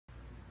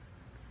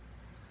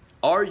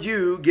Are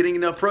you getting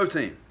enough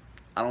protein?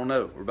 I don't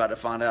know. We're about to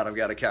find out. I've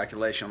got a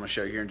calculation I'm going to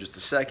show you here in just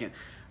a second.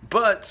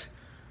 But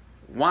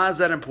why is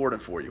that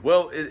important for you?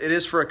 Well, it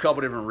is for a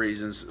couple different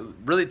reasons.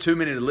 Really too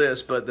many to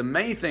list, but the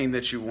main thing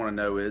that you want to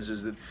know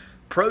is that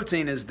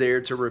protein is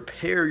there to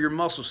repair your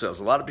muscle cells.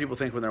 A lot of people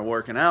think when they're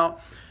working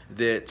out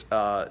that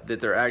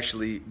they're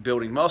actually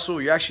building muscle.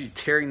 You're actually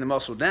tearing the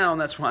muscle down.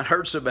 That's why it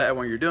hurts so bad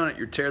when you're doing it.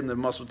 You're tearing the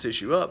muscle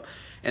tissue up.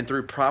 And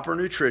through proper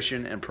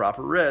nutrition and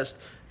proper rest,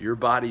 your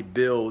body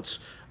builds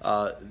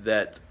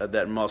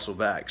that muscle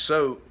back.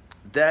 So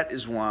that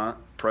is why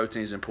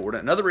protein is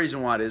important. Another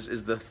reason why it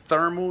is the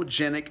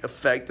thermogenic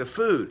effect of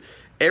food.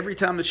 Every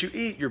time that you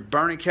eat, you're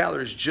burning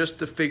calories just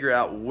to figure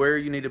out where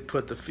you need to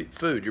put the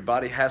food. Your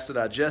body has to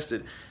digest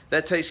it.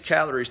 That takes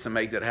calories to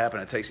make that happen.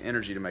 It takes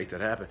energy to make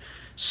that happen.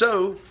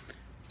 So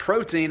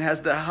protein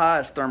has the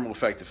highest thermal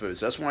effect of food.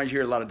 So that's why you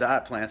hear a lot of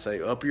diet plans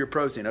say, up your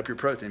protein,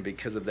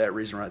 because of that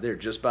reason right there.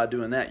 Just by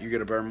doing that, you're going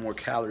to burn more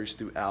calories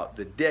throughout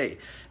the day.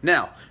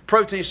 Now,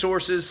 protein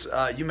sources,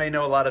 you may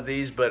know a lot of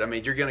these, but I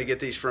mean, you're going to get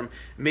these from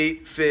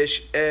meat,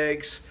 fish,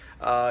 eggs.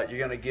 You're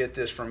going to get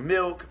this from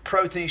milk,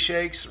 protein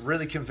shakes,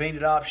 really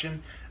convenient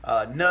option,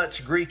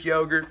 nuts, Greek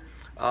yogurt,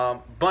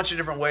 bunch of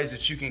different ways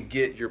that you can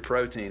get your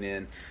protein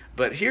in.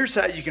 But here's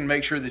how you can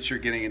make sure that you're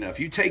getting enough.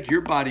 You take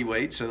your body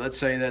weight, so let's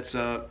say that's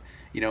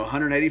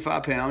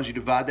 185 pounds, you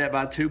divide that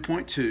by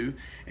 2.2,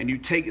 and you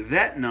take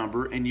that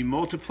number and you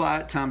multiply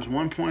it times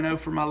 1.0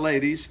 for my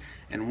ladies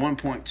and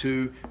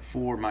 1.2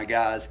 for my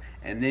guys,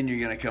 and then you're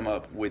going to come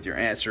up with your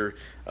answer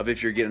of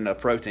if you're getting enough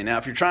protein. Now,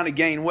 if you're trying to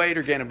gain weight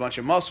or gain a bunch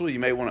of muscle, you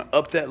may want to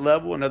up that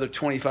level another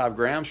 25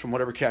 grams from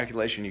whatever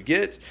calculation you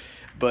get.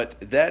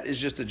 But that is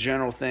just a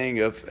general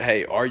thing of,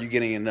 hey, are you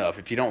getting enough?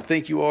 If you don't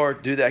think you are,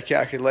 do that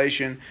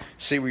calculation,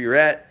 see where you're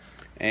at,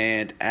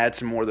 and add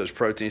some more of those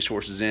protein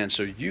sources in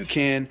so you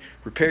can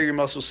repair your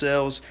muscle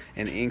cells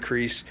and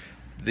increase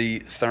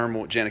the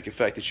thermogenic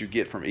effect that you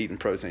get from eating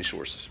protein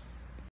sources.